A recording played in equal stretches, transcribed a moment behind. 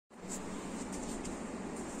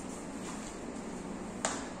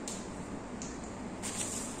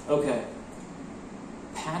Okay,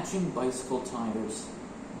 patching bicycle tires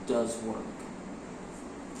does work.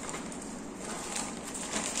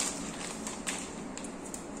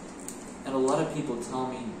 And a lot of people tell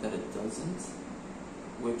me that it doesn't,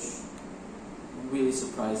 which really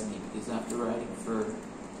surprised me, because after riding for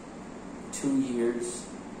 2 years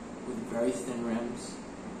with very thin rims,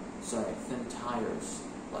 thin tires,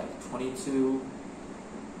 like 22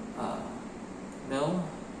 mil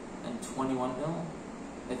and 21 mil,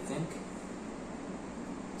 I think,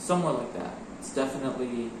 somewhere like that. It's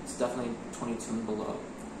definitely 22 and below.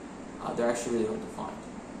 They're actually really hard to find,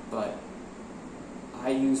 but I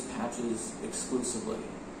use patches exclusively.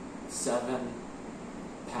 7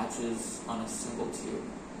 patches on a single tube,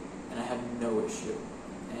 and I have no issue.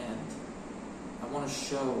 And I want to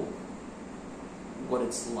show what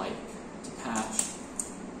it's like to patch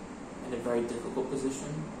in a very difficult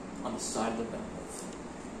position on the side of the valve,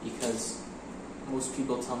 because most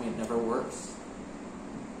people tell me it never works,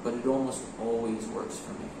 but it almost always works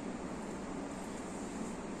for me.